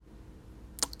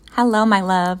Hello, my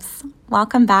loves.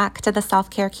 Welcome back to the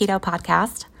Self-Care Keto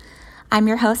Podcast. I'm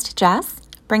your host, Jess,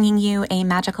 bringing you a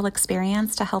magical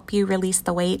experience to help you release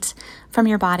the weight from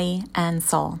your body and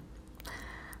soul.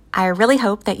 I really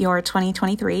hope that your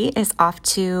 2023 is off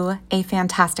to a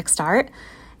fantastic start.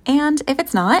 And if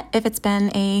it's not, if it's been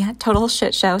a total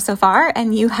shit show so far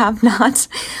and you have not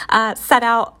set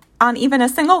out on even a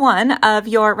single one of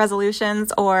your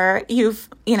resolutions, or you've,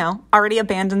 already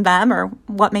abandoned them or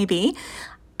what may be,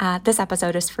 this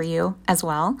episode is for you as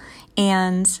well.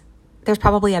 And there's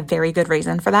probably a very good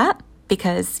reason for that,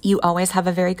 because you always have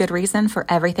a very good reason for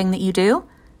everything that you do,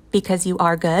 because you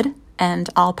are good and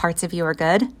all parts of you are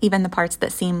good, even the parts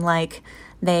that seem like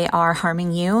they are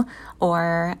harming you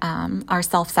or are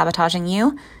self-sabotaging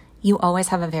you. You always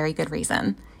have a very good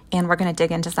reason. And we're going to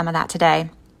dig into some of that today.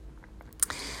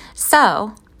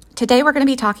 So today we're going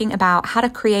to be talking about how to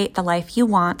create the life you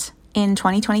want in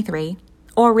 2023,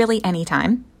 or really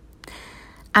anytime.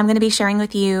 I'm going to be sharing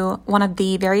with you one of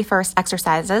the very first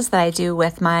exercises that I do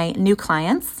with my new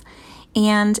clients,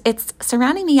 and it's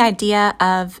surrounding the idea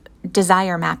of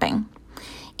desire mapping.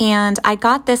 And I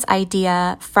got this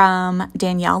idea from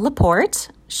Danielle Laporte.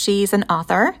 She's an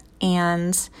author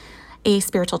and a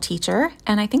spiritual teacher,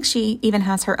 and I think she even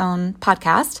has her own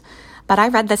podcast. But I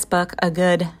read this book a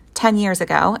good 10 years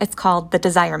ago. It's called The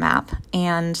Desire Map,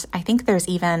 and I think there's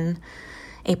even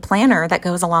a planner that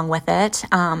goes along with it.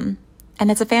 And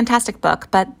it's a fantastic book,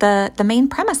 but the main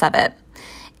premise of it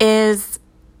is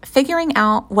figuring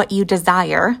out what you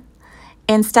desire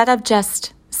instead of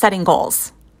just setting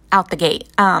goals out the gate.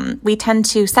 We tend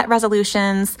to set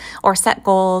resolutions or set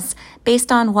goals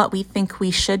based on what we think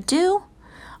we should do,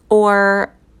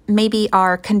 or maybe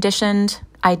our conditioned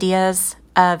ideas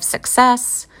of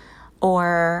success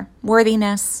or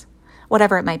worthiness,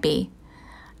 whatever it might be.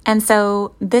 And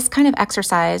so this kind of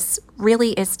exercise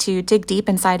really is to dig deep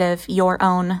inside of your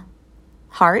own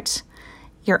heart,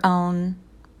 your own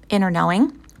inner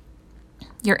knowing,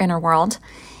 your inner world,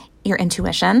 your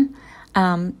intuition,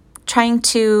 trying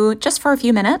to, just for a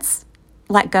few minutes,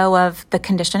 let go of the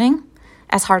conditioning,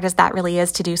 as hard as that really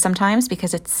is to do sometimes,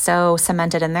 because it's so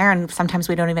cemented in there, and sometimes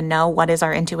we don't even know what is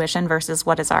our intuition versus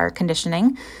what is our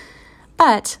conditioning.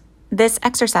 But this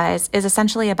exercise is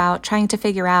essentially about trying to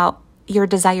figure out your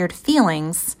desired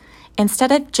feelings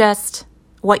instead of just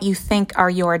what you think are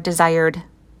your desired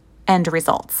end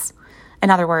results. In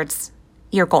other words,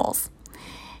 your goals.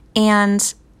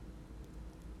 And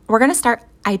we're going to start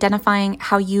identifying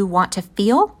how you want to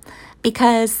feel,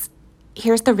 because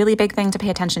here's the really big thing to pay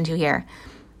attention to here.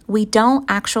 We don't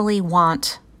actually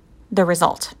want the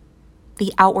result,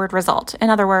 the outward result. In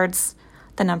other words,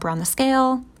 the number on the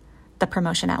scale, the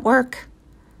promotion at work,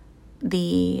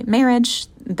 the marriage,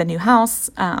 the new house,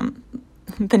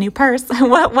 the new purse,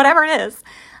 whatever it is.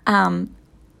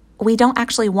 We don't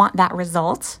actually want that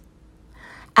result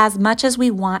as much as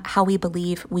we want how we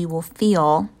believe we will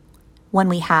feel when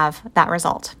we have that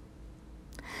result.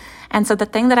 And so the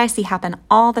thing that I see happen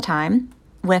all the time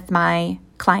with my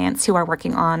clients who are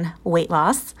working on weight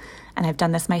loss, and I've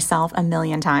done this myself a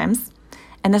million times,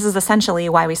 and this is essentially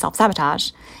why we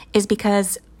self-sabotage, is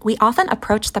because we often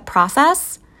approach the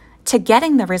process to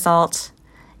getting the result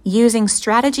using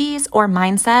strategies or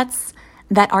mindsets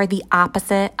that are the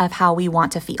opposite of how we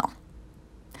want to feel.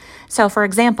 So for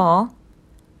example,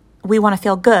 we want to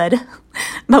feel good,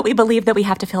 but we believe that we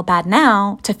have to feel bad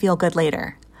now to feel good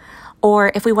later.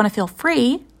 Or if we want to feel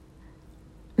free,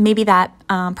 maybe that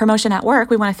promotion at work,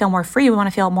 we want to feel more free, we want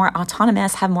to feel more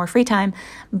autonomous, have more free time,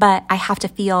 but I have to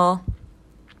feel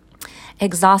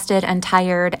exhausted and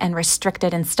tired and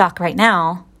restricted and stuck right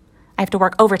now. I have to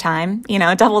work overtime,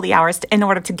 double the hours in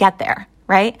order to get there,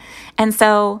 right? And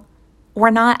so we're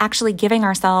not actually giving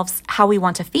ourselves how we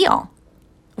want to feel.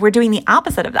 We're doing the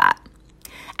opposite of that.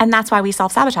 And that's why we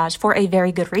self-sabotage, for a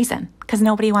very good reason, because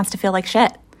nobody wants to feel like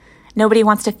shit. Nobody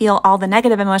wants to feel all the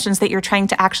negative emotions that you're trying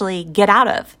to actually get out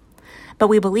of. But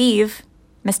we believe,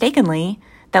 mistakenly,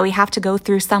 that we have to go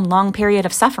through some long period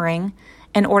of suffering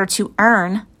in order to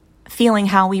earn feeling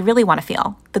how we really want to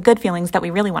feel, the good feelings that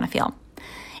we really want to feel.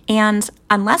 And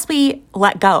unless we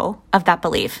let go of that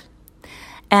belief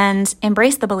and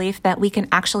embrace the belief that we can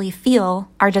actually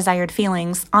feel our desired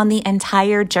feelings on the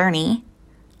entire journey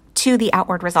to the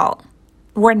outward result,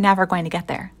 we're never going to get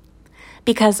there.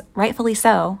 Because rightfully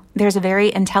so, there's a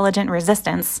very intelligent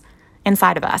resistance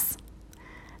inside of us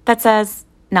that says,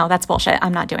 no, that's bullshit.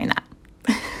 I'm not doing that.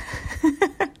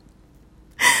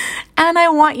 And I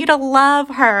want you to love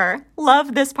her.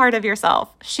 Love this part of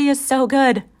yourself. She is so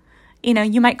good.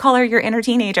 You might call her your inner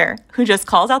teenager who just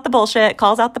calls out the bullshit,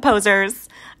 calls out the posers,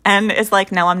 and is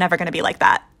like, no, I'm never going to be like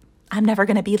that. I'm never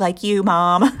going to be like you,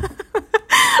 mom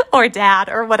or dad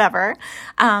or whatever.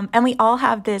 And we all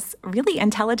have this really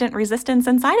intelligent resistance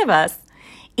inside of us.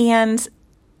 And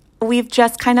we've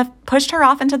just kind of pushed her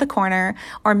off into the corner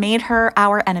or made her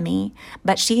our enemy.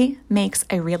 But she makes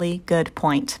a really good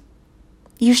point.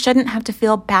 You shouldn't have to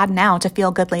feel bad now to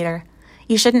feel good later.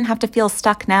 You shouldn't have to feel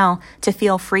stuck now to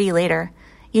feel free later.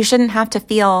 You shouldn't have to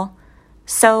feel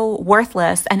so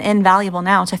worthless and invaluable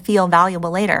now to feel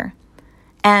valuable later.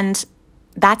 And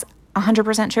that's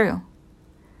 100% true.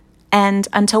 And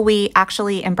until we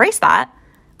actually embrace that,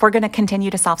 we're going to continue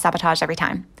to self-sabotage every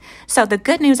time. So the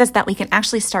good news is that we can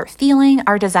actually start feeling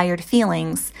our desired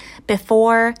feelings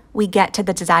before we get to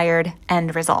the desired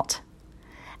end result.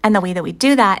 And the way that we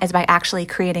do that is by actually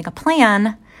creating a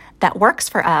plan that works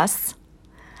for us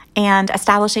and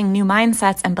establishing new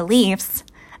mindsets and beliefs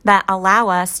that allow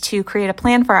us to create a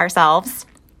plan for ourselves.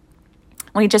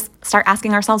 We just start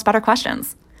asking ourselves better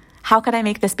questions. How could I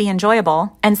make this be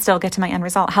enjoyable and still get to my end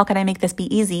result? How could I make this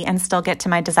be easy and still get to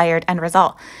my desired end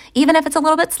result? Even if it's a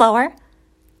little bit slower.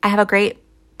 I have a great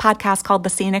podcast called The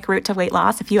Scenic Route to Weight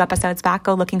Loss. A few episodes back,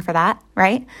 go looking for that,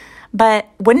 right? But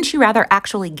wouldn't you rather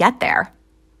actually get there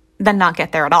than not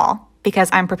get there at all? Because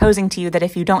I'm proposing to you that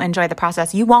if you don't enjoy the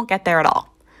process, you won't get there at all.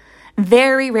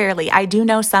 Very rarely. I do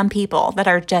know some people that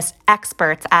are just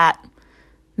experts at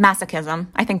masochism.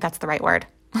 I think that's the right word.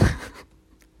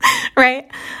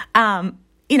 Right?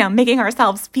 Making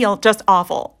ourselves feel just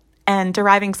awful and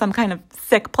deriving some kind of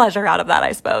sick pleasure out of that,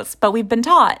 I suppose. But we've been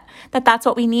taught that that's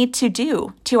what we need to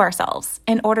do to ourselves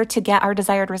in order to get our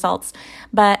desired results.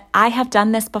 But I have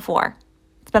done this before.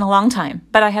 It's been a long time,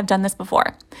 but I have done this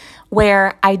before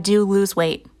where I do lose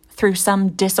weight through some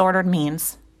disordered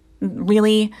means,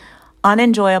 really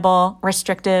unenjoyable,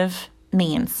 restrictive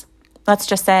means. Let's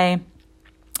just say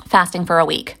fasting for a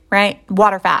week, right?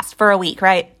 Water fast for a week,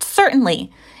 right?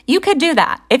 Certainly, you could do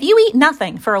that. If you eat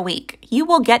nothing for a week, you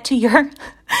will get to your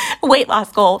weight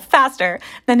loss goal faster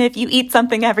than if you eat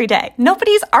something every day.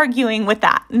 Nobody's arguing with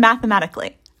that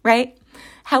mathematically, right?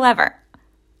 However,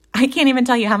 I can't even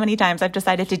tell you how many times I've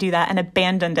decided to do that and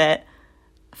abandoned it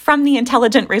from the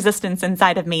intelligent resistance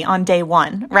inside of me on day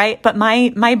one, right? But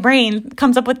my brain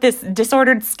comes up with this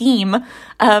disordered scheme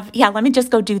of, let me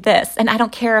just go do this. And I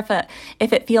don't care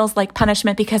if it feels like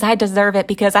punishment because I deserve it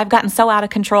because I've gotten so out of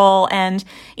control and,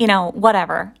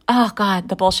 whatever. Oh God,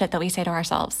 the bullshit that we say to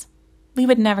ourselves. We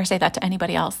would never say that to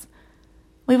anybody else.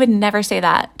 We would never say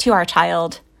that to our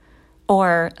child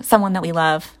or someone that we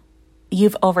love.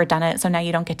 You've overdone it, so now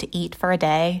you don't get to eat for a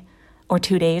day or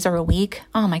 2 days or a week.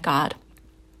 Oh my God.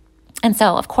 And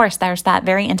so, of course, there's that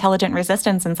very intelligent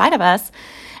resistance inside of us.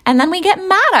 And then we get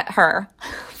mad at her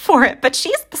for it. But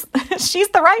she's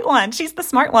the right one. She's the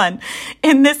smart one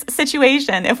in this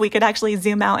situation. If we could actually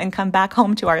zoom out and come back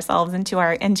home to ourselves and to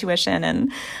our intuition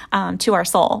and to our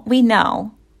soul, we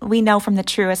know from the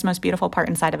truest, most beautiful part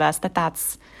inside of us that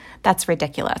that's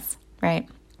ridiculous, right?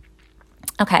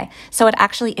 Okay, so it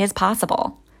actually is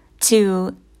possible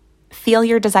to feel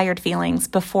your desired feelings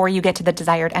before you get to the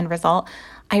desired end result.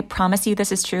 I promise you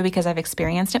this is true because I've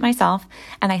experienced it myself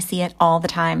and I see it all the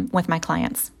time with my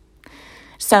clients.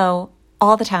 So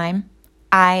all the time,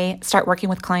 I start working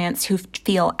with clients who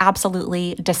feel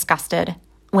absolutely disgusted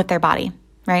with their body,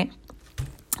 right?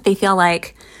 They feel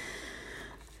like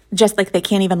just like they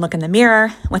can't even look in the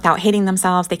mirror without hating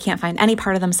themselves. They can't find any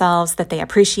part of themselves that they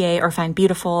appreciate or find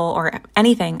beautiful or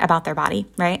anything about their body,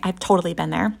 right? I've totally been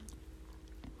there.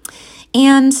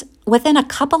 And within a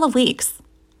couple of weeks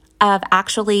of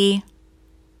actually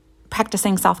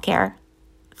practicing self-care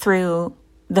through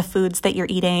the foods that you're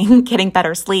eating, getting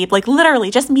better sleep, like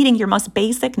literally just meeting your most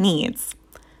basic needs,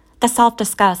 the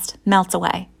self-disgust melts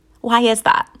away. Why is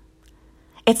that?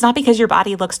 It's not because your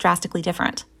body looks drastically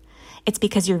different. It's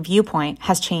because your viewpoint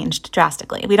has changed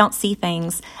drastically. We don't see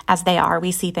things as they are.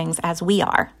 We see things as we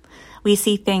are. We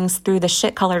see things through the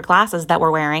shit-colored glasses that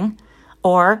we're wearing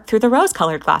or through the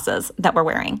rose-colored glasses that we're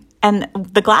wearing. And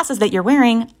the glasses that you're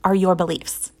wearing are your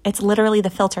beliefs. It's literally the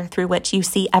filter through which you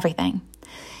see everything.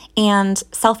 And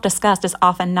self-disgust is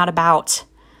often not about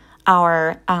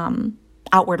our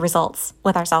outward results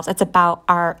with ourselves. It's about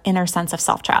our inner sense of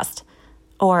self-trust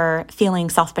or feeling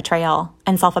self-betrayal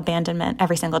and self-abandonment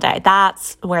every single day.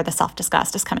 That's where the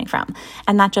self-disgust is coming from.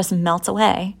 And that just melts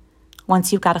away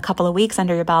once you've got a couple of weeks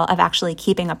under your belt of actually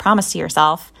keeping a promise to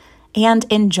yourself and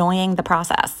enjoying the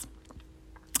process.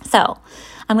 So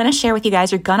I'm going to share with you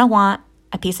guys, you're going to want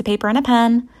a piece of paper and a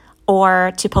pen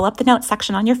or to pull up the notes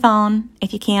section on your phone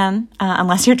if you can,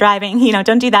 unless you're driving,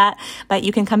 don't do that. But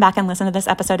you can come back and listen to this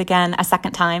episode again a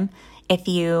second time if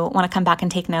you want to come back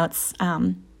and take notes.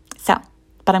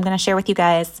 But I'm going to share with you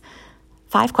guys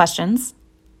 5 questions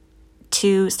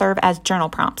to serve as journal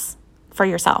prompts for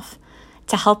yourself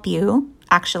to help you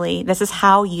actually, this is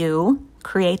how you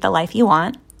create the life you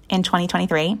want in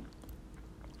 2023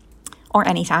 or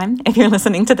anytime if you're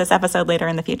listening to this episode later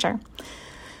in the future.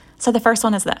 So the first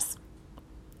one is this: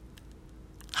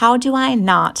 how do I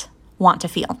not want to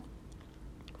feel?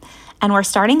 And we're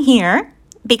starting here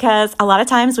because a lot of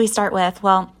times we start with,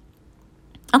 well,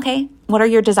 okay, what are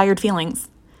your desired feelings?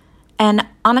 And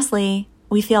honestly,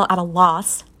 we feel at a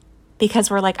loss because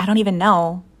we're like, I don't even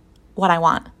know what I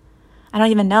want. I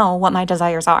don't even know what my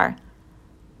desires are,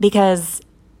 because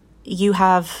you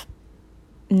have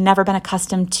never been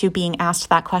accustomed to being asked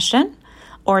that question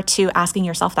or to asking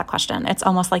yourself that question. It's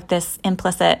almost like this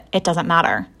implicit, it doesn't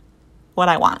matter what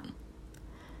I want,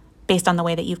 based on the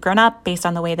way that you've grown up, based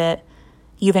on the way that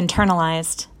you've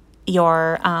internalized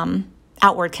your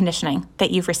outward conditioning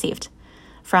that you've received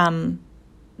from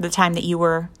the time that you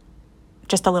were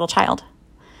just a little child.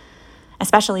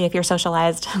 Especially if you're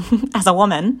socialized as a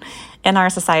woman in our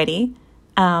society,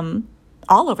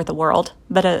 all over the world,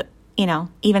 but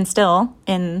even still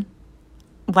in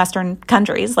Western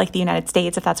countries like the United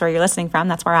States, if that's where you're listening from,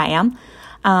 that's where I am.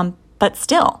 But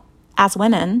still, as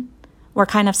women, we're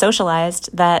kind of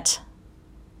socialized that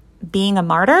being a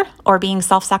martyr or being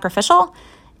self-sacrificial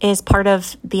is part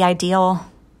of the ideal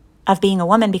of being a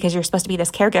woman, because you're supposed to be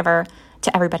this caregiver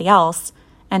to everybody else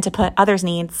and to put others'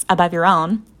 needs above your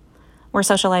own. We're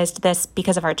socialized this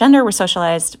because of our gender. We're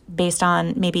socialized based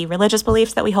on maybe religious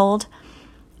beliefs that we hold.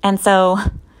 And so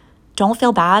don't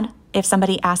feel bad if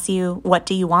somebody asks you, what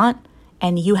do you want?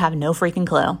 And you have no freaking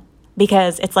clue,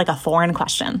 because it's like a foreign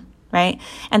question, right?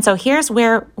 And so here's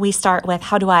where we start with,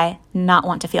 how do I not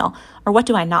want to feel? Or what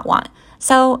do I not want?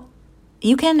 So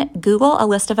you can Google a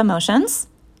list of emotions.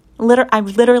 I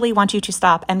literally want you to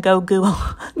stop and go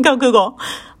Google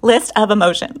list of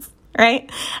emotions,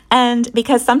 right? And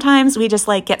because sometimes we just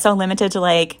get so limited to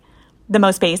the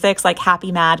most basics, like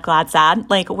happy, mad, glad, sad.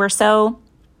 We're so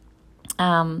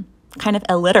kind of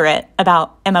illiterate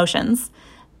about emotions,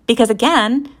 because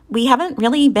again, we haven't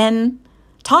really been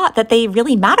taught that they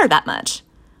really matter that much.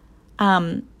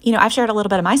 I've shared a little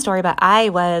bit of my story, but I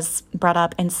was brought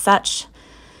up in such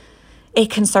a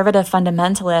conservative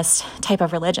fundamentalist type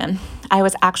of religion. I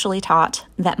was actually taught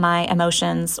that my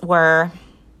emotions were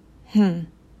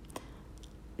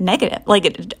negative,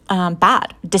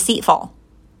 bad, deceitful,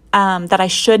 that I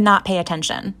should not pay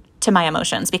attention to my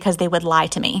emotions because they would lie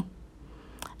to me.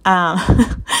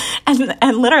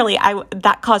 And literally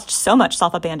that caused so much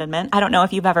self-abandonment. I don't know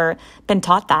if you've ever been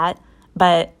taught that,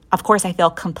 but of course I feel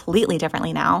completely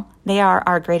differently now. They are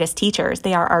our greatest teachers.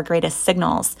 They are our greatest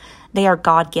signals. They are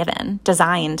God-given,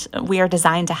 designed. We are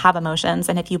designed to have emotions.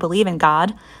 And if you believe in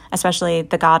God, especially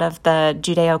the God of the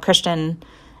Judeo-Christian,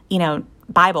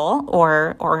 Bible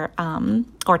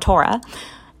or Torah,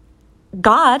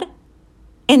 God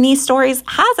in these stories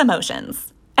has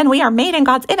emotions, and we are made in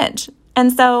God's image.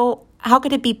 And so how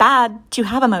could it be bad to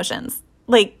have emotions?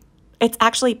 It's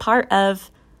actually part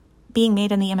of being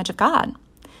made in the image of God.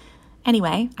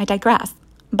 Anyway, I digress.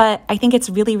 But I think it's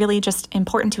really, really just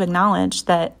important to acknowledge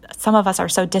that some of us are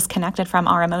so disconnected from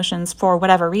our emotions for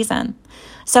whatever reason.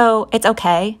 So it's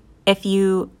okay if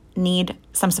you need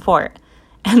some support.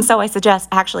 And so I suggest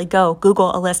actually go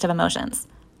Google a list of emotions,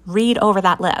 read over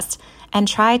that list, and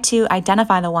try to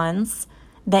identify the ones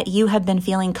that you have been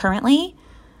feeling currently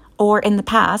or in the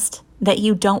past that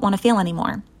you don't want to feel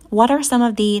anymore. What are some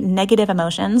of the negative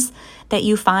emotions that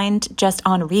you find just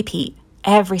on repeat?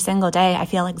 Every single day, I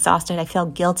feel exhausted. I feel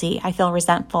guilty. I feel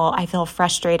resentful. I feel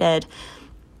frustrated.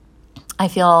 I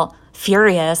feel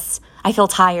furious. I feel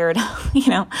tired.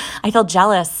 I feel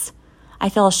jealous. I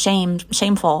feel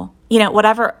shameful.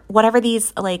 Whatever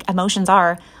these emotions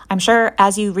are, I'm sure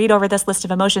as you read over this list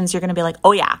of emotions, you're going to be like,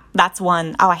 oh yeah, that's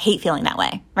one. Oh, I hate feeling that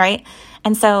way. Right.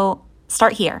 And so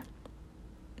start here.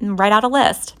 Write out a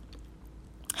list.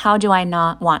 How do I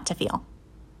not want to feel?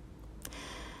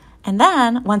 And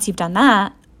then once you've done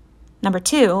that, number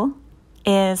 2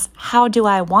 is, how do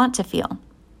I want to feel?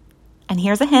 And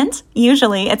here's a hint.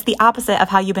 Usually it's the opposite of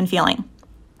how you've been feeling.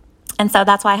 And so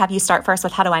that's why I have you start first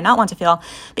with, how do I not want to feel?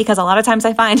 Because a lot of times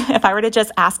I find if I were to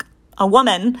just ask a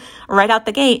woman right out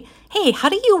the gate, hey, how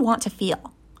do you want to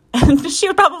feel? And she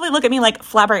would probably look at me like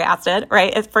flabbergasted,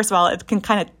 right? First of all, it can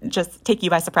kind of just take you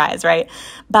by surprise, right?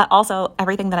 But also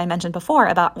everything that I mentioned before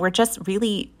about we're just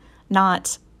really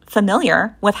not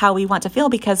familiar with how we want to feel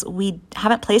because we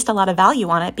haven't placed a lot of value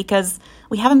on it, because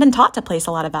we haven't been taught to place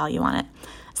a lot of value on it.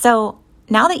 So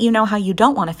now that you know how you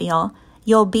don't want to feel,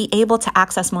 you'll be able to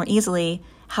access more easily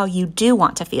how you do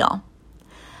want to feel.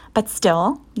 But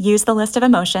still, use the list of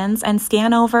emotions and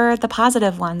scan over the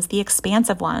positive ones, the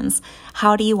expansive ones.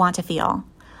 How do you want to feel?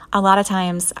 A lot of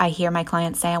times I hear my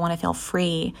clients say, I want to feel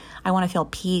free. I want to feel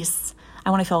peace. I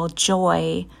want to feel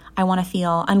joy. I want to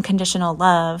feel unconditional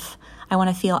love. I want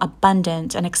to feel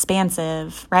abundant and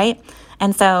expansive, right?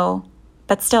 And so,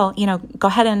 but still, go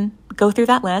ahead and go through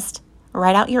that list,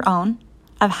 write out your own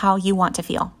of how you want to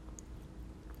feel.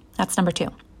 That's number 2.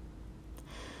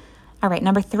 All right,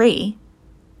 number 3,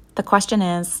 the question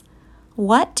is,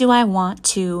 what do I want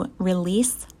to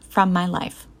release from my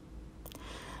life?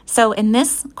 So in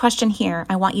this question here,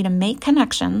 I want you to make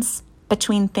connections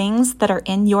between things that are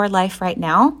in your life right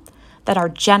now that are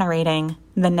generating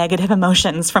the negative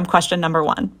emotions from question number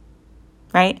 1,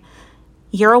 right?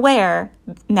 You're aware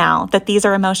now that these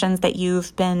are emotions that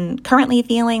you've been currently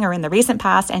feeling or in the recent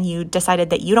past, and you decided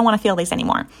that you don't want to feel these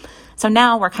anymore. So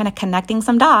now we're kind of connecting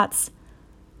some dots.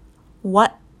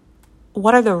 What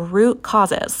are the root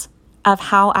causes of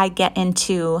how I get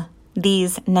into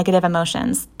these negative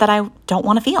emotions that I don't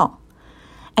want to feel?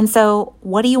 And so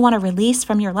what do you want to release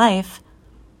from your life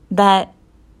that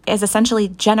is essentially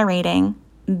generating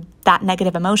that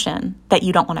negative emotion that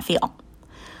you don't want to feel?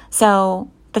 So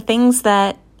the things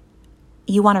that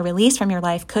you want to release from your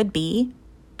life could be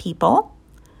people,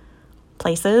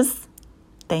 places,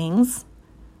 things,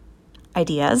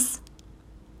 ideas,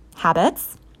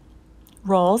 habits,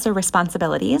 roles or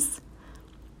responsibilities,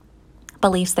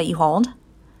 beliefs that you hold.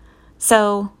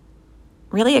 So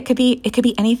really it could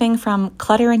be anything from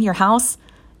clutter in your house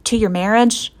to your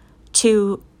marriage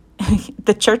to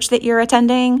the church that you're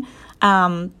attending,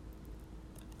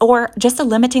 or just a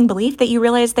limiting belief that you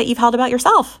realize that you've held about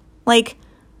yourself. Like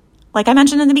I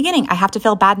mentioned in the beginning, I have to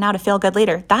feel bad now to feel good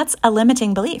later. That's a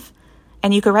limiting belief.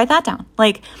 And you could write that down.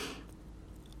 Like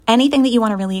anything that you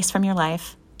want to release from your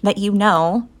life that you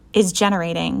know is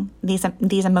generating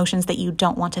these emotions that you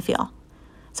don't want to feel.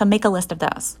 So make a list of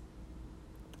those.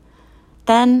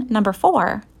 Then number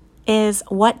 4 is,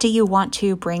 what do you want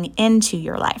to bring into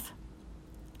your life?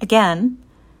 Again,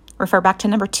 refer back to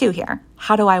number 2 here.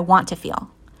 How do I want to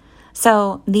feel?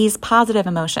 So these positive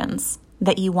emotions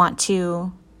that you want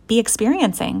to be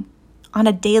experiencing on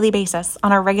a daily basis,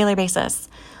 on a regular basis,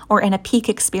 or in a peak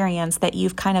experience that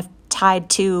you've kind of tied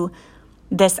to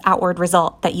this outward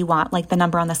result that you want, like the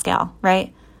number on the scale,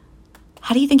 right?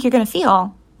 How do you think you're going to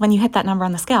feel when you hit that number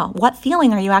on the scale? What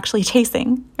feeling are you actually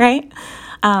chasing, right?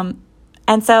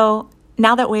 And so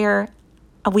now that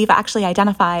we've actually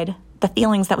identified the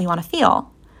feelings that we want to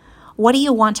feel, what do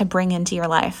you want to bring into your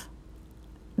life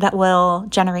that will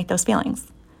generate those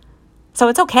feelings? So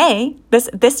it's okay.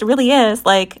 This really is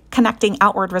like connecting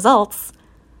outward results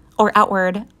or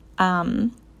outward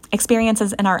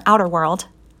experiences in our outer world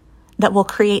that will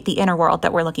create the inner world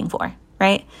that we're looking for,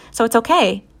 right? So it's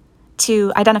okay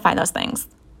to identify those things.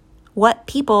 What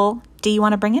people do you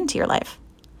want to bring into your life?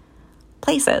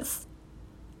 Places,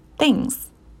 things,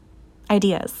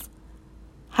 ideas,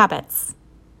 habits,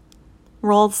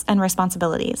 roles and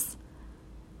responsibilities,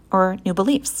 or new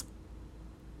beliefs.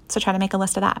 So try to make a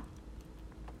list of that.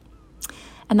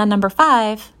 And then number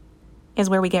 5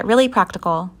 is where we get really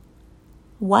practical.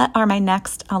 What are my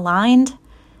next aligned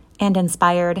and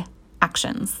inspired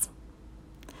actions?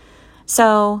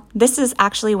 So this is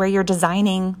actually where you're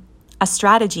designing a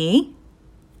strategy.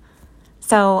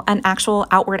 So an actual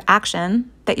outward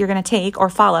action that you're going to take or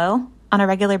follow on a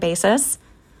regular basis,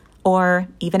 or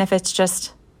even if it's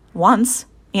just once,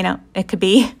 it could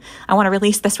be, I want to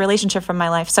release this relationship from my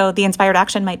life. So the inspired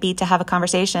action might be to have a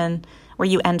conversation where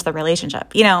you end the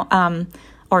relationship,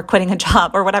 or quitting a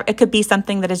job or whatever. It could be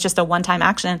something that is just a one-time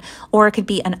action, or it could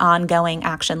be an ongoing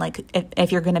action. Like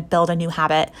if you're going to build a new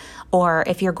habit, or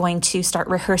if you're going to start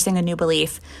rehearsing a new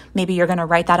belief, maybe you're going to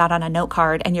write that out on a note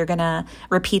card and you're going to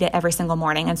repeat it every single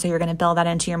morning. And so you're going to build that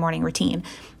into your morning routine,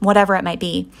 whatever it might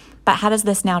be. But how does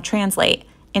this now translate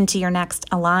into your next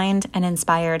aligned and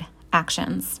inspired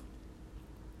actions?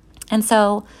 And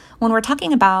so when we're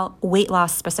talking about weight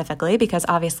loss specifically, because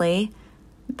obviously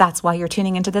that's why you're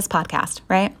tuning into this podcast,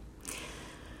 right?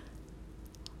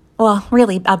 Well,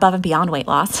 really above and beyond weight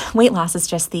loss. Weight loss is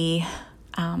just the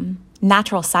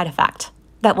natural side effect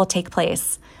that will take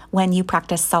place when you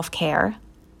practice self-care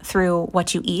through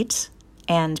what you eat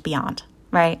and beyond,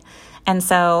 right? And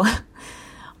so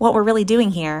what we're really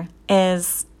doing here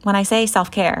is, when I say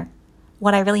self-care,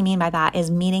 what I really mean by that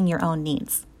is meeting your own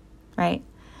needs, right?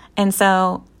 And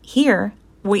so here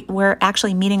we're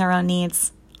actually meeting our own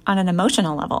needs on an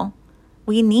emotional level.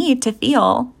 We need to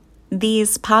feel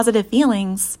these positive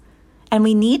feelings, and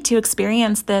we need to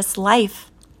experience this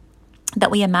life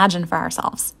that we imagine for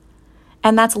ourselves.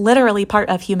 And that's literally part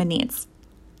of human needs.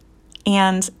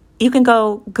 And You can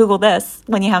go Google this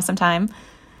when you have some time.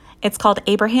 It's called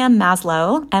Abraham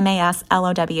Maslow,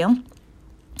 Maslow,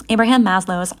 Abraham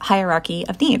Maslow's hierarchy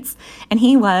of needs. And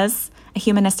he was a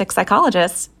humanistic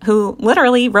psychologist who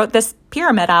literally wrote this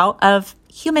pyramid out of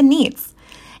human needs.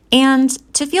 And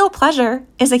to feel pleasure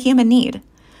is a human need.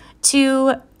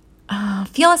 To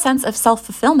feel a sense of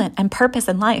self-fulfillment and purpose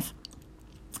in life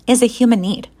is a human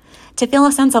need. To feel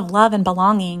a sense of love and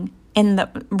belonging in the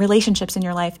relationships in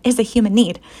your life is a human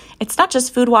need. It's not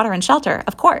just food, water, and shelter,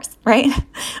 of course, right?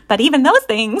 But even those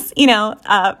things,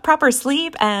 proper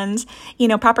sleep and,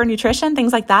 proper nutrition,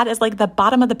 things like that is like the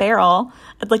bottom of the barrel,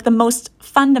 like the most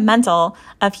fundamental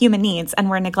of human needs, and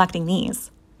we're neglecting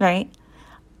these, right?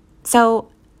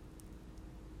 So,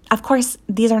 of course,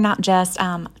 these are not just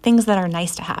things that are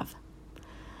nice to have.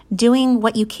 Doing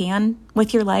what you can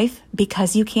with your life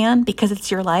because you can, because it's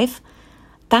your life,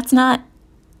 that's not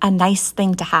a nice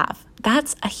thing to have.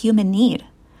 That's a human need.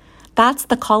 That's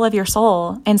the call of your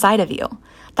soul inside of you.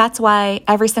 That's why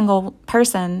every single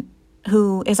person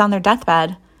who is on their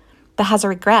deathbed that has a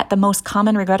regret, the most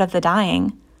common regret of the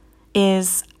dying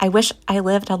is, I wish I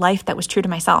lived a life that was true to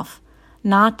myself,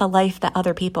 not the life that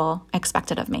other people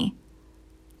expected of me.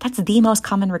 That's the most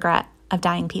common regret of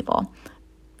dying people.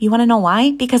 You want to know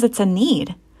why? Because it's a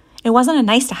need. It wasn't a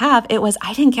nice to have. It was,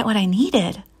 I didn't get what I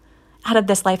needed out of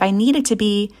this life. I needed to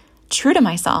be true to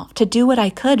myself, to do what I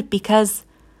could because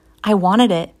I wanted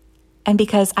it and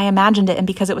because I imagined it and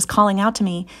because it was calling out to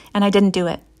me, and I didn't do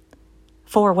it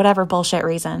for whatever bullshit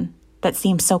reason that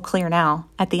seems so clear now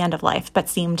at the end of life, but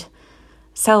seemed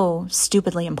so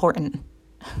stupidly important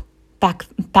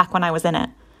back when I was in it,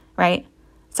 right?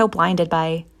 So blinded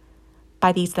by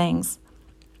these things.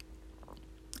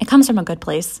 It comes from a good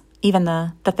place, even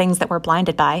the things that we're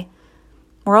blinded by.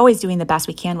 We're always doing the best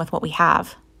we can with what we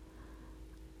have.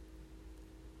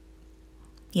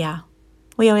 Yeah,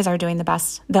 we always are doing the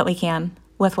best that we can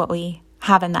with what we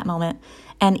have in that moment.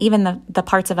 And even the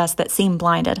parts of us that seem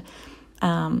blinded,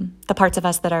 the parts of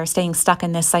us that are staying stuck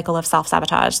in this cycle of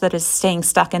self-sabotage, that is staying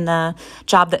stuck in the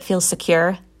job that feels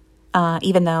secure,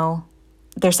 even though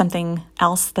there's something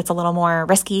else that's a little more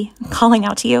risky calling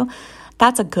out to you,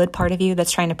 that's a good part of you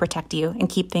that's trying to protect you and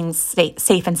keep things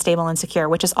safe and stable and secure,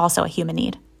 which is also a human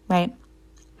need, right?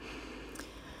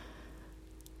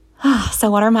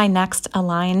 So what are my next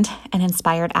aligned and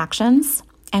inspired actions?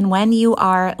 And when you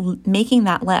are making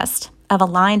that list of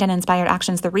aligned and inspired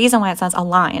actions, the reason why it says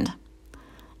aligned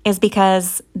is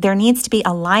because there needs to be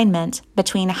alignment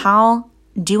between how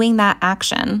doing that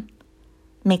action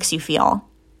makes you feel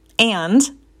and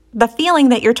the feeling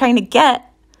that you're trying to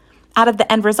get out of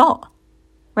the end result.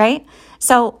 Right?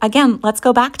 So again, let's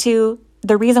go back to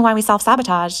the reason why we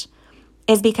self-sabotage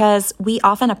is because we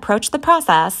often approach the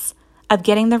process of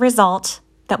getting the result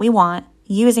that we want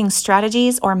using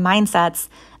strategies or mindsets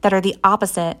that are the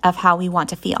opposite of how we want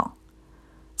to feel.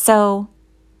 So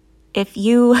if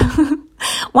you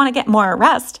want to get more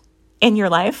rest in your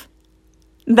life,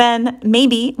 then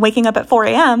maybe waking up at 4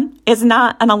 a.m. is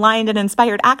not an aligned and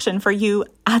inspired action for you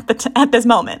at this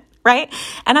moment. Right?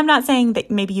 And I'm not saying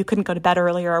that maybe you couldn't go to bed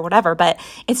earlier or whatever, but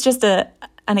it's just an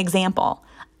example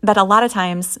that a lot of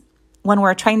times when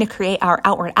we're trying to create our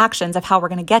outward actions of how we're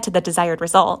going to get to the desired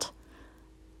result,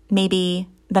 maybe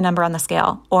the number on the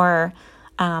scale or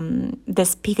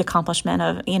this peak accomplishment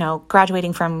of,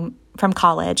 graduating from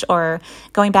college or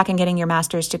going back and getting your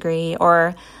master's degree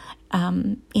or,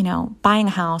 buying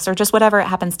a house or just whatever it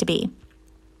happens to be.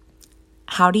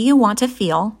 How do you want to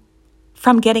feel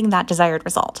from getting that desired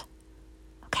result?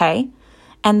 Okay.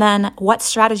 And then what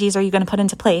strategies are you going to put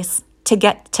into place to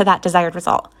get to that desired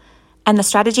result? And the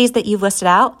strategies that you've listed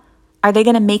out, are they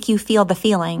going to make you feel the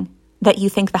feeling that you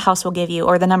think the house will give you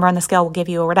or the number on the scale will give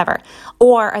you or whatever?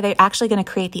 Or are they actually going to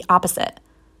create the opposite?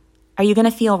 Are you going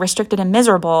to feel restricted and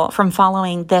miserable from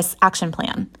following this action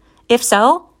plan? If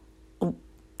so,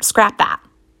 scrap that,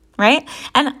 right?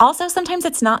 And also sometimes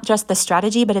it's not just the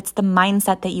strategy, but it's the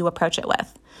mindset that you approach it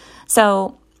with.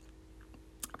 So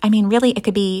really, it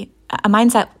could be a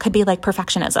mindset could be like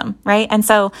perfectionism, right? And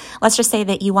so let's just say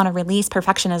that you want to release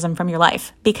perfectionism from your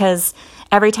life because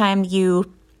every time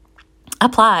you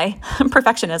apply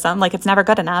perfectionism, like it's never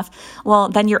good enough, well,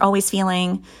 then you're always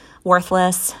feeling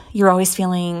worthless. You're always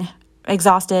feeling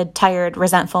exhausted, tired,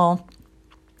 resentful,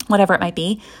 whatever it might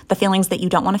be, the feelings that you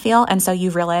don't want to feel. And so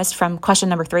you've realized from question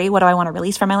number 3, what do I want to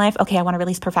release from my life? Okay, I want to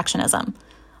release perfectionism.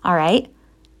 All right.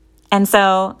 And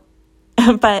so,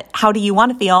 but how do you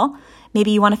want to feel?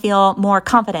 Maybe you want to feel more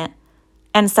confident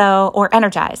or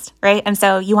energized, right? And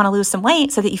so you want to lose some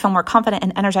weight so that you feel more confident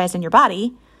and energized in your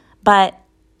body, but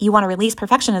you want to release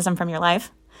perfectionism from your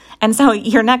life. And so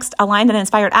your next aligned and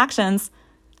inspired actions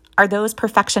Are those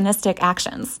perfectionistic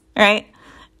actions, right?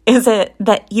 Is it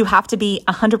that you have to be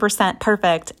 100%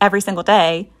 perfect every single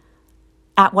day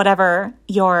at whatever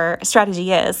your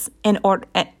strategy is in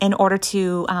order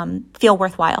to feel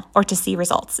worthwhile or to see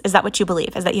results? Is that what you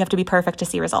believe? Is that you have to be perfect to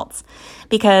see results?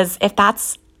 Because if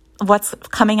that's what's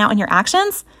coming out in your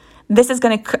actions, this is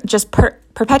going to just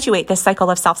perpetuate this cycle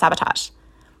of self-sabotage.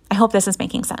 I hope this is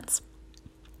making sense.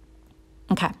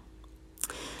 Okay.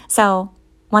 So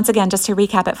once again, just to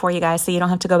recap it for you guys so you don't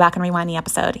have to go back and rewind the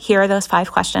episode, here are those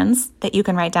 5 questions that you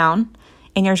can write down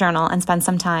in your journal and spend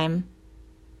some time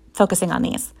focusing on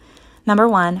these. Number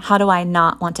 1, how do I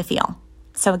not want to feel?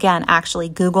 So again, actually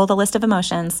Google the list of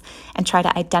emotions and try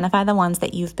to identify the ones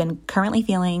that you've been currently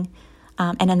feeling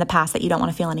and in the past that you don't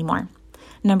want to feel anymore.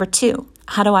 Number 2,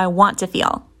 how do I want to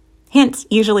feel? Hint,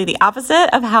 usually the opposite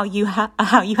of how you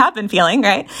have been feeling,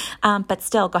 right? But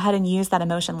still, go ahead and use that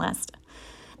emotion list.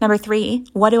 Number 3,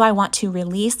 what do I want to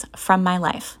release from my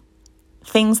life?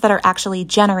 Things that are actually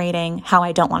generating how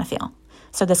I don't want to feel.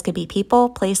 So this could be people,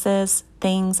 places,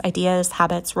 things, ideas,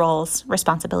 habits, roles,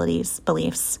 responsibilities,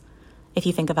 beliefs. If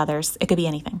you think of others, it could be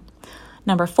anything.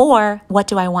 Number 4, what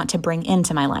do I want to bring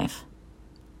into my life?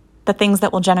 The things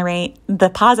that will generate the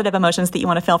positive emotions that you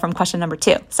want to feel from question number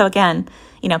 2. So again,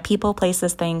 people,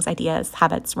 places, things, ideas,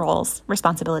 habits, roles,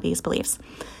 responsibilities, beliefs.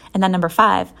 And then number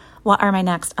 5, what are my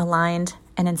next aligned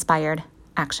and inspired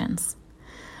actions?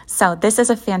 So this is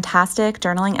a fantastic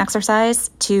journaling exercise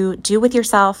to do with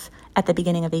yourself at the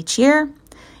beginning of each year.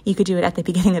 You could do it at the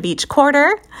beginning of each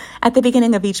quarter, at the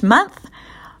beginning of each month.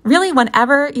 Really,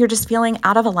 whenever you're just feeling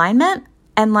out of alignment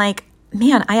and like,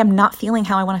 man, I am not feeling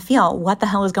how I want to feel. What the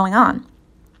hell is going on?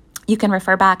 You can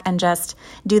refer back and just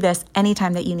do this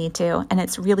anytime that you need to. And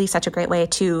it's really such a great way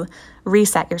to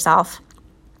reset yourself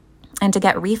and to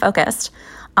get refocused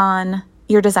on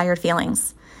your desired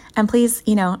feelings. And please,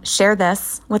 share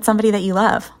this with somebody that you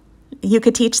love. You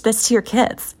could teach this to your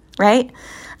kids, right?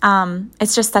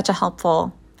 It's just such a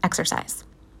helpful exercise.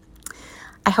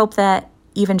 I hope that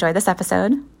you've enjoyed this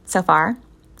episode so far.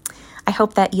 I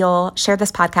hope that you'll share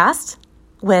this podcast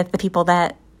with the people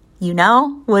that you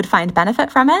know would find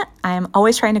benefit from it. I am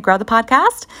always trying to grow the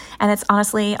podcast, and it's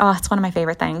honestly, it's one of my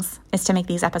favorite things is to make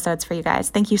these episodes for you guys.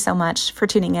 Thank you so much for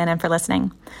tuning in and for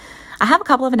listening. I have a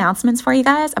couple of announcements for you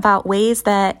guys about ways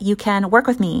that you can work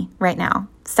with me right now.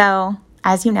 So,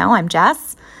 as you know, I'm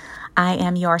Jess. I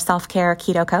am your self-care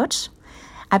keto coach.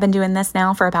 I've been doing this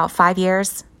now for about 5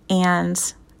 years, and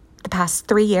the past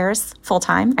 3 years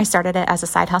full-time. I started it as a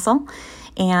side hustle,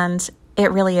 and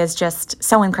it really is just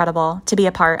so incredible to be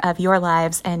a part of your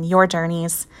lives and your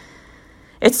journeys.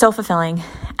 It's so fulfilling,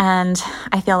 and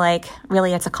I feel like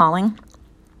really it's a calling,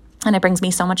 and it brings me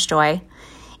so much joy.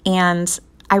 And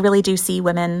I really do see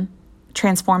women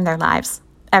transform their lives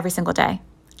every single day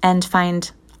and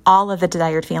find all of the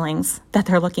desired feelings that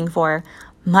they're looking for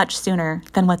much sooner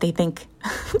than what they think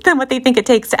it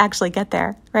takes to actually get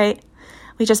there, right?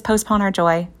 We just postpone our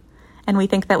joy, and we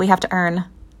think that we have to earn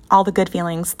all the good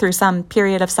feelings through some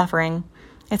period of suffering.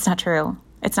 It's not true.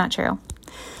 It's not true.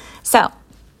 So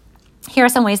here are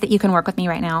some ways that you can work with me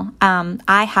right now.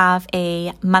 I have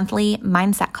a monthly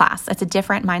mindset class. It's a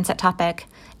different mindset topic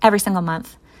every single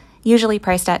month, usually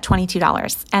priced at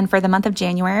 $22. And for the month of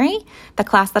January, the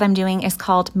class that I'm doing is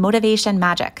called Motivation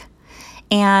Magic.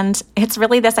 And it's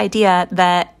really this idea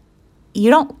that you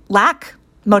don't lack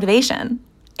motivation.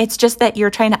 It's just that you're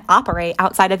trying to operate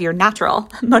outside of your natural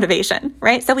motivation,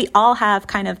 right? So we all have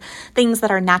kind of things that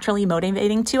are naturally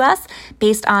motivating to us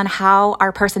based on how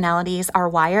our personalities are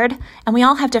wired. And we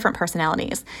all have different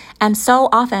personalities. And so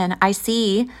often I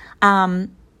see,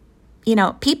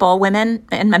 people, women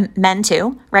and men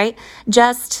too, right?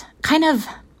 Just kind of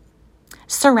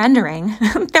surrendering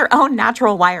their own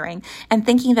natural wiring and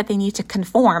thinking that they need to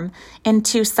conform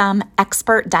into some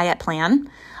expert diet plan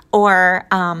or,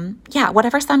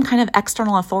 whatever some kind of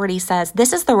external authority says,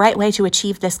 this is the right way to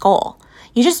achieve this goal.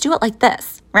 You just do it like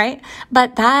this, right?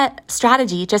 But that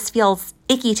strategy just feels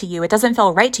icky to you. It doesn't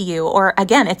feel right to you. Or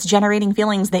again, it's generating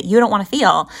feelings that you don't want to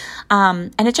feel.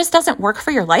 And it just doesn't work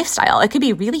for your lifestyle. It could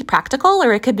be really practical,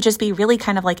 or it could just be really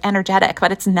kind of like energetic,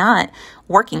 but it's not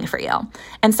working for you.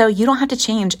 And so you don't have to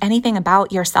change anything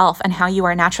about yourself and how you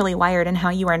are naturally wired and how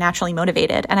you are naturally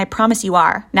motivated. And I promise you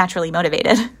are naturally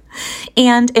motivated.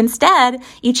 And instead,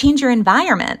 you change your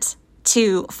environment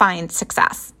to find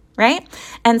success. Right?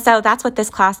 And so that's what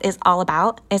this class is all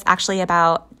about, is actually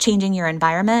about changing your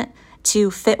environment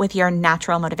to fit with your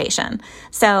natural motivation.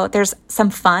 So there's some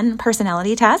fun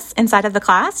personality tests inside of the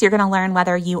class. You're going to learn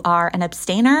whether you are an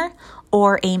abstainer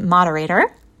or a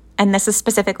moderator. And this is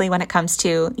specifically when it comes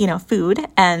to, food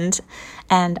and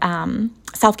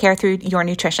self-care through your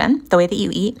nutrition, the way that you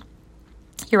eat.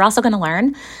 You're also going to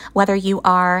learn whether you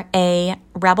are a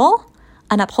rebel,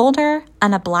 an upholder,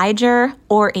 an obliger,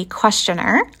 or a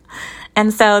questioner.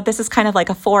 And so this is kind of like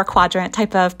a 4-quadrant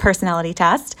type of personality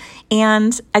test.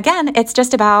 And again, it's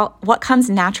just about what comes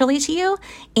naturally to you.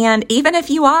 And even if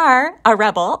you are a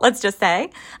rebel, let's just say,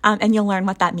 and you'll learn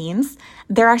what that means,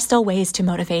 there are still ways to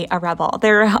motivate a rebel.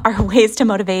 There are ways to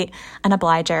motivate an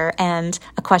obliger and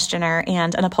a questioner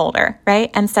and an upholder,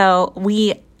 right? And so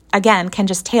we again, can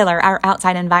just tailor our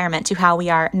outside environment to how we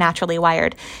are naturally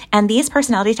wired. And these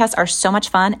personality tests are so much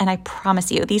fun. And I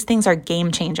promise you, these things are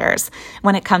game changers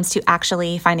when it comes to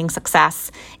actually finding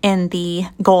success in the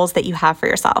goals that you have for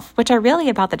yourself, which are really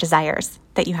about the desires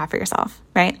that you have for yourself,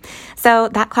 right? So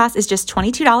that class is just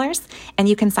 $22, and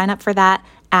you can sign up for that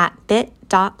at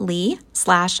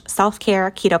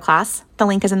bit.ly/self-care keto class. The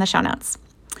link is in the show notes.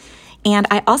 And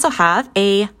I also have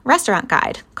a restaurant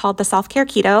guide called the Self-Care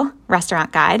Keto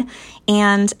Restaurant Guide.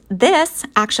 And this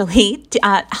actually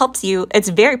helps you. It's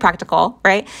very practical,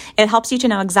 right? It helps you to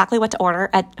know exactly what to order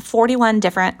at 41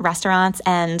 different restaurants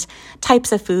and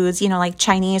types of foods, like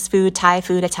Chinese food, Thai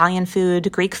food, Italian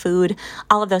food, Greek food,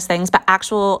 all of those things, but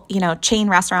actual, chain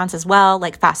restaurants as well,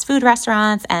 like fast food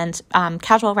restaurants and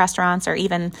casual restaurants, or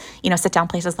even, sit down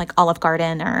places like Olive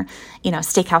Garden or,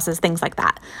 steakhouses, things like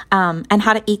that, and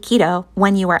how to eat keto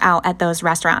when you are out at those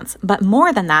restaurants. But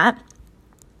more than that,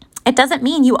 it doesn't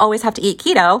mean you always have to eat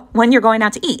keto when you're going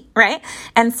out to eat, right?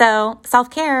 And so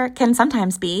self-care can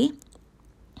sometimes be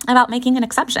about making an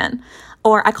exception,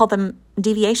 or I call them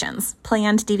deviations,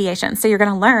 planned deviations. So you're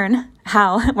going to learn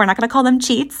how, we're not going to call them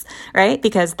cheats, right?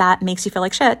 Because that makes you feel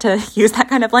like shit to use that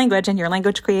kind of language, and your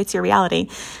language creates your reality.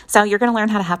 So you're going to learn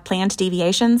how to have planned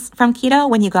deviations from keto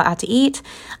when you go out to eat.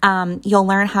 You'll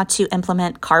learn how to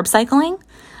implement carb cycling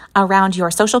around your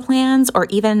social plans, or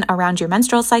even around your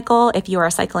menstrual cycle if you are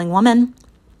a cycling woman.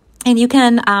 And you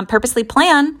can purposely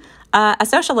plan a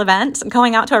social event,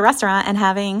 going out to a restaurant and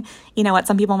having, what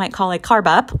some people might call a carb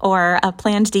up or a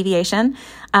planned deviation.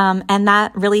 And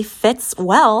that really fits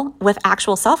well with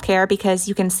actual self-care, because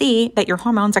you can see that your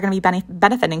hormones are going to be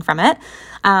benefiting from it.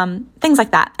 Things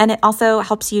like that. And it also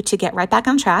helps you to get right back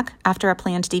on track after a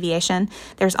planned deviation.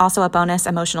 There's also a bonus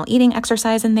emotional eating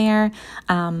exercise in there.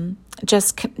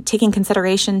 Just taking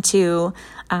consideration to,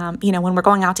 when we're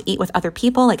going out to eat with other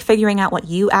people, like figuring out what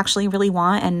you actually really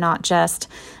want, and not just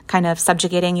kind of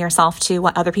subjugating yourself to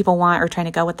what other people want, or trying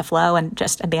to go with the flow and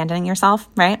just abandoning yourself,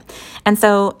 right? And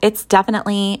so it's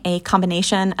definitely a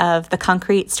combination of the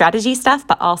concrete strategy stuff,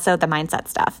 but also the mindset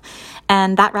stuff.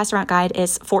 And that restaurant guide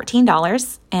is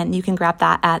 $14, and you can grab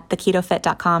that at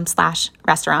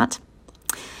theketofit.com/restaurant.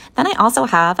 Then I also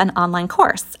have an online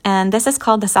course, and this is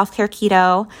called the Self-Care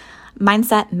Keto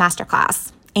Mindset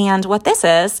Masterclass. And what this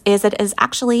is it is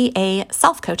actually a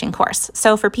self-coaching course.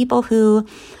 So for people who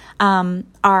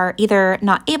are either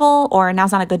not able, or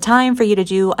now's not a good time for you to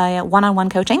do a one-on-one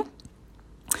coaching,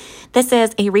 this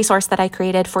is a resource that I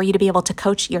created for you to be able to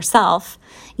coach yourself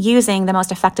using the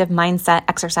most effective mindset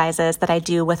exercises that I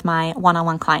do with my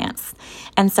one-on-one clients.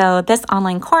 And so this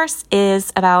online course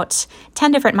is about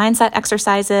 10 different mindset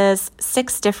exercises,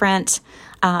 6 different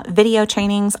video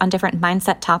trainings on different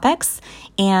mindset topics,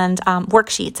 and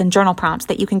worksheets and journal prompts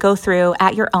that you can go through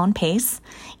at your own pace.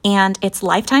 And it's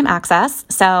lifetime access,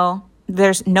 so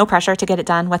there's no pressure to get it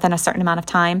done within a certain amount of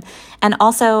time. And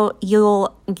also,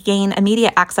 you'll gain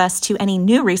immediate access to any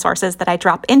new resources that I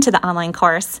drop into the online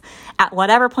course at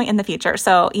whatever point in the future.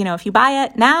 So, if you buy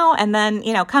it now, and then,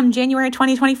 come January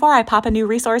 2024, I pop a new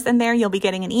resource in there, you'll be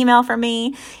getting an email from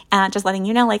me just letting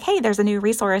you know, like, hey, there's a new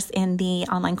resource in the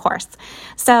online course.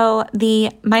 So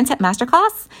the Mindset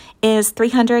Masterclass is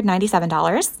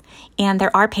 $397. And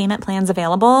there are payment plans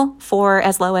available for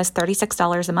as low as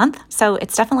 $36 a month. So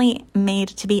it's definitely made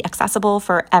to be accessible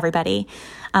for everybody,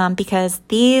 because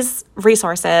these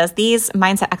resources, these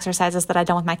mindset exercises that I've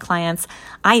done with my clients,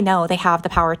 I know they have the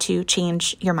power to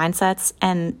change your mindsets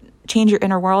and change your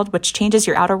inner world, which changes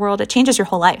your outer world. It changes your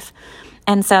whole life.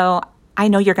 And so I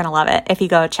know you're going to love it if you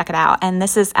go check it out. And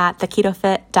this is at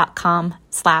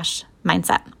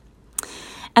theketofit.com/mindset.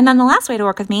 And then the last way to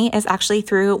work with me is actually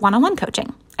through one-on-one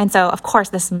coaching. And so, of course,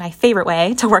 this is my favorite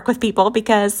way to work with people,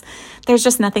 because there's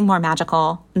just nothing more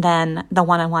magical than the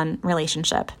one-on-one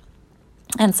relationship.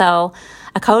 And so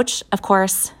a coach, of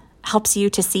course, helps you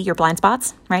to see your blind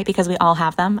spots, right? Because we all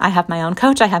have them. I have my own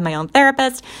coach. I have my own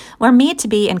therapist. We're made to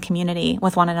be in community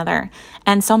with one another.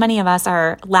 And so many of us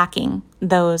are lacking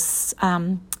those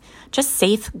just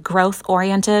safe,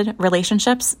 growth-oriented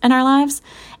relationships in our lives.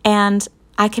 And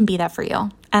I can be that for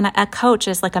you. And a coach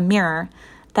is like a mirror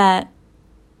that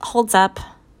holds up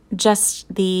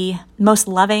just the most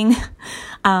loving,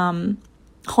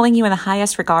 holding you in the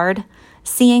highest regard,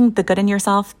 seeing the good in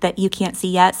yourself that you can't see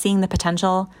yet, seeing the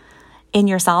potential in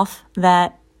yourself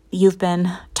that you've been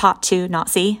taught to not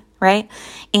see, right?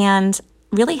 And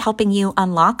really helping you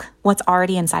unlock what's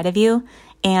already inside of you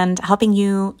and helping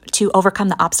you to overcome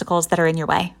the obstacles that are in your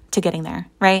way to getting there,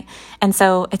 right? And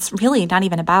so it's really not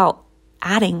even about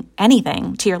adding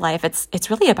anything to your life. It's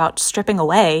really about stripping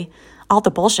away all the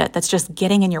bullshit that's just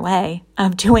getting in your way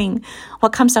of doing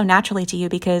what comes so naturally to you,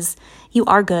 because you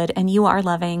are good and you are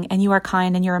loving and you are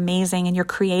kind and you're amazing and you're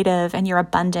creative and you're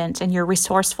abundant and you're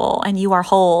resourceful and you are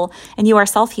whole and you are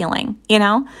self-healing,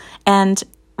 And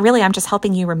really, I'm just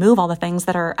helping you remove all the things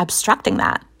that are obstructing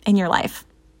that in your life.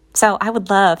 So I would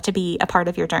love to be a part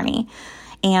of your journey.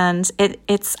 And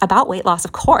it's about weight loss,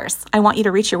 of course. I want you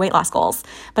to reach your weight loss goals,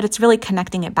 but it's really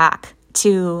connecting it back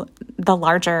to the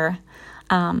larger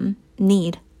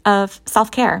need of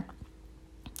self-care.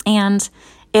 And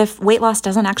if weight loss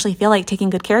doesn't actually feel like taking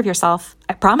good care of yourself,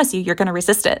 I promise you're going to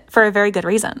resist it for a very good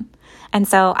reason. And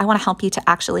so I want to help you to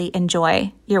actually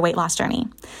enjoy your weight loss journey.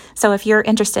 So if you're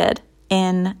interested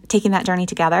in taking that journey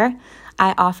together,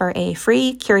 I offer a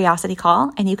free curiosity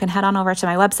call, and you can head on over to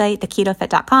my website,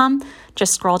 theketofit.com.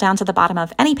 Just scroll down to the bottom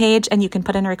of any page and you can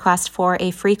put in a request for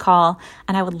a free call.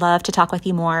 And I would love to talk with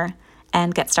you more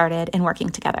and get started in working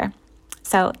together.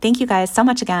 So thank you guys so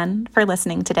much again for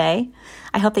listening today.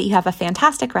 I hope that you have a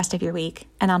fantastic rest of your week,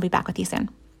 and I'll be back with you soon.